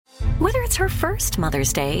Whether it's her first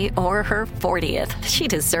Mother's Day or her 40th, she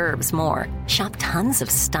deserves more. Shop tons of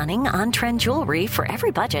stunning on-trend jewelry for every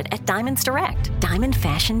budget at Diamonds Direct. Diamond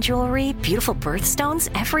fashion jewelry, beautiful birthstones,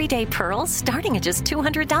 everyday pearls starting at just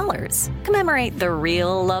 $200. Commemorate the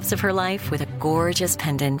real loves of her life with a gorgeous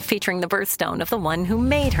pendant featuring the birthstone of the one who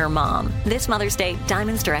made her mom. This Mother's Day,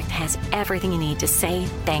 Diamonds Direct has everything you need to say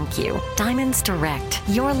thank you. Diamonds Direct.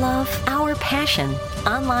 Your love, our passion.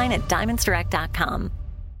 Online at diamondsdirect.com.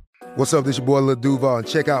 What's up? This your boy Lil Duval, and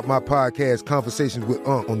check out my podcast, Conversations with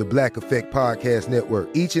Unc, on the Black Effect Podcast Network.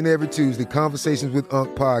 Each and every Tuesday, Conversations with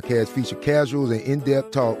Unc podcast feature casual and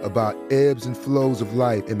in-depth talk about ebbs and flows of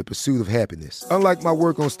life and the pursuit of happiness. Unlike my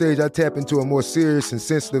work on stage, I tap into a more serious and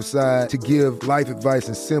sensitive side to give life advice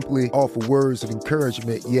and simply offer words of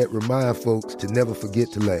encouragement, yet remind folks to never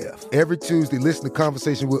forget to laugh. Every Tuesday, listen to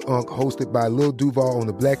Conversations with Unc, hosted by Lil Duval on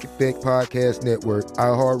the Black Effect Podcast Network,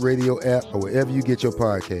 iHeartRadio app, or wherever you get your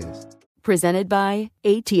podcasts. Presented by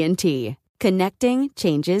AT&T. Connecting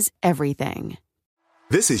changes everything.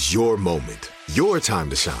 This is your moment, your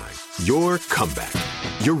time to shine, your comeback.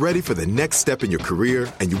 You're ready for the next step in your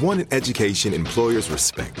career, and you want an education employers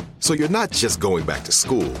respect. So you're not just going back to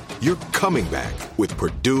school, you're coming back with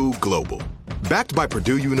Purdue Global. Backed by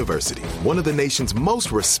Purdue University, one of the nation's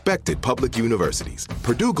most respected public universities,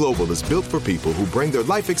 Purdue Global is built for people who bring their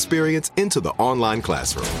life experience into the online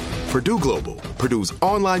classroom. Purdue Global, Purdue's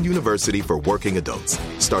online university for working adults.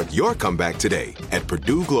 Start your comeback today at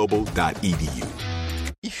purdueglobal.edu.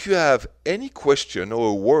 If you have any question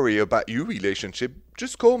or worry about your relationship,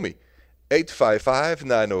 just call me.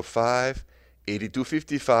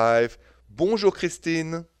 855-905-8255. Bonjour,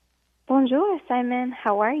 Christine. Bonjour, Simon.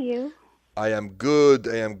 How are you? I am good.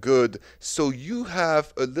 So you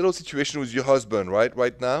have a little situation with your husband,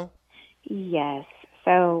 right now? Yes.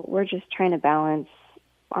 So we're just trying to balance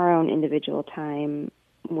our own individual time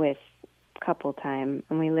with couple time.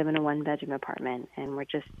 And we live in a one-bedroom apartment, and we're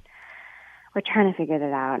trying to figure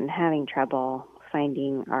that out and having trouble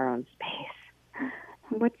finding our own space.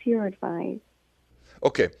 What's your advice?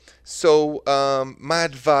 Okay. So my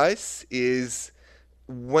advice is,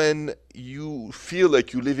 when you feel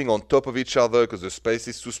like you're living on top of each other because the space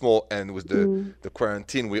is too small, and with the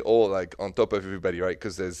quarantine, we're all like on top of everybody, right?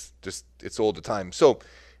 Because it's all the time. So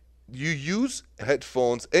you use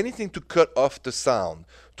headphones, anything to cut off the sound,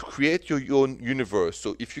 to create your own universe.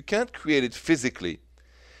 So if you can't create it physically,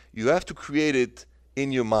 you have to create it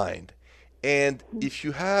in your mind. And if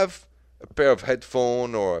you have a pair of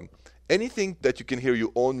headphones or anything that you can hear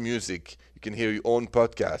your own music, you can hear your own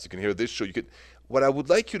podcast, you can hear this show, what I would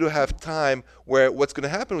like you to have time where what's going to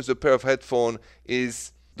happen with a pair of headphones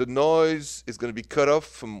is the noise is going to be cut off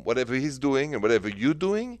from whatever he's doing and whatever you're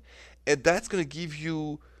doing. And that's going to give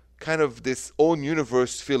you kind of this own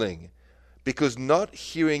universe feeling, because not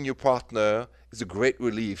hearing your partner is a great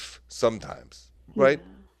relief sometimes, right?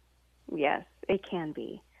 Yes, it can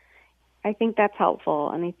be. I think that's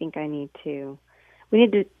helpful, and I think we need to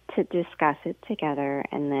discuss it together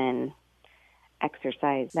and then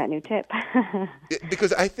exercise that new tip.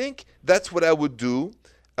 Because I think that's what I would do.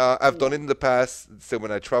 I've done it in the past. Say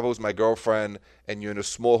when I travel with my girlfriend and you're in a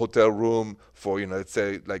small hotel room for, let's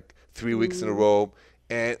say like 3 weeks in a row.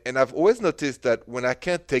 And I've always noticed that when I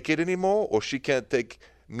can't take it anymore, or she can't take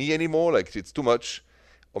me anymore, like it's too much,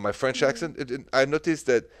 or my French accent, I noticed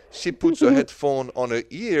that she puts her headphone on her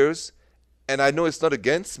ears, and I know it's not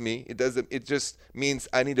against me. It just means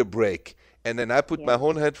I need a break. And then I put my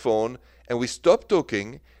own headphone, and we stop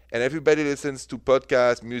talking, and everybody listens to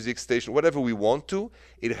podcast, music station, whatever we want to.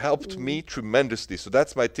 It helped me tremendously. So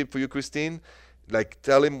that's my tip for you, Christine. Like,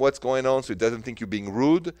 tell him what's going on so he doesn't think you're being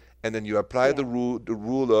rude, and then you apply the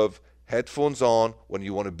rule of headphones on when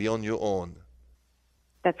you want to be on your own.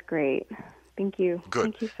 That's great. Thank you. Good.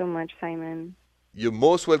 Thank you so much, Simon. You're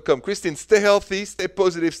most welcome. Christine, stay healthy, stay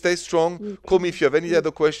positive, stay strong. Call me if you have any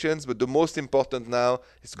other questions, but the most important now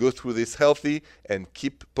is go through this healthy and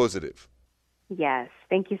keep positive. Yes.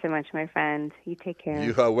 Thank you so much, my friend. You take care.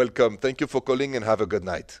 You are welcome. Thank you for calling, and have a good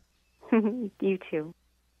night. You too.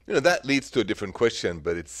 That leads to a different question,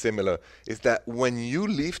 but it's similar. Is that when you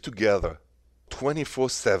live together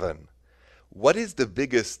 24/7, what is the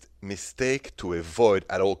biggest mistake to avoid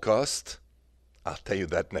at all costs? I'll tell you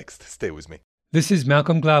that next. Stay with me. This is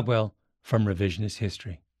Malcolm Gladwell from Revisionist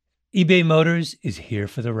History. eBay Motors is here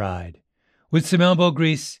for the ride. With some elbow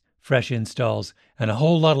grease, fresh installs, and a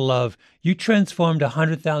whole lot of love, you transformed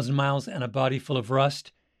 100,000 miles and a body full of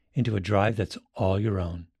rust into a drive that's all your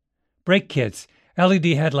own. Brake kits,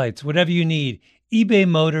 LED headlights, whatever you need, eBay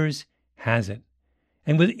Motors has it.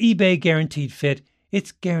 And with eBay Guaranteed Fit,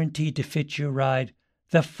 it's guaranteed to fit your ride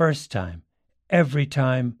the first time, every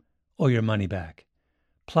time, or your money back.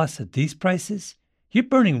 Plus, at these prices, you're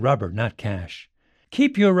burning rubber, not cash.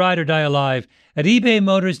 Keep your ride or die alive at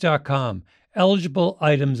ebaymotors.com. Eligible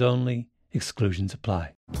items only. Exclusions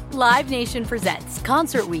apply. Live Nation presents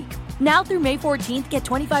Concert Week. Now through May 14th, get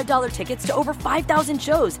 $25 tickets to over 5,000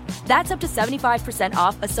 shows. That's up to 75%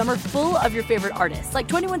 off a summer full of your favorite artists like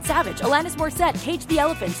 21 Savage, Alanis Morissette, Cage the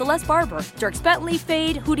Elephant, Celeste Barber, Dierks Bentley,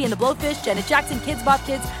 Fade, Hootie and the Blowfish, Janet Jackson, Kidz Bop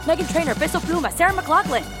Kids, Meghan Trainor, Peso Pluma, Sarah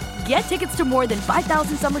McLachlan. Get tickets to more than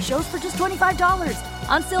 5,000 summer shows for just $25.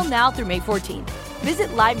 On sale now through May 14th. Visit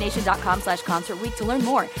LiveNation.com/Concert Week to learn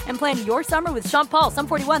more and plan your summer with Sean Paul, Sum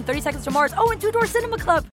 41, 30 Seconds to Mars, and Two Door Cinema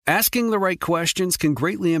Club. Asking the right questions can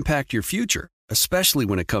greatly impact your future, especially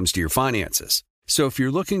when it comes to your finances. So if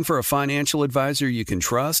you're looking for a financial advisor you can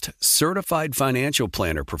trust, certified financial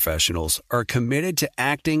planner professionals are committed to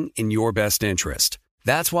acting in your best interest.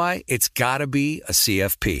 That's why it's got to be a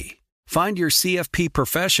CFP. Find your CFP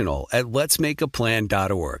professional at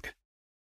letsmakeaplan.org.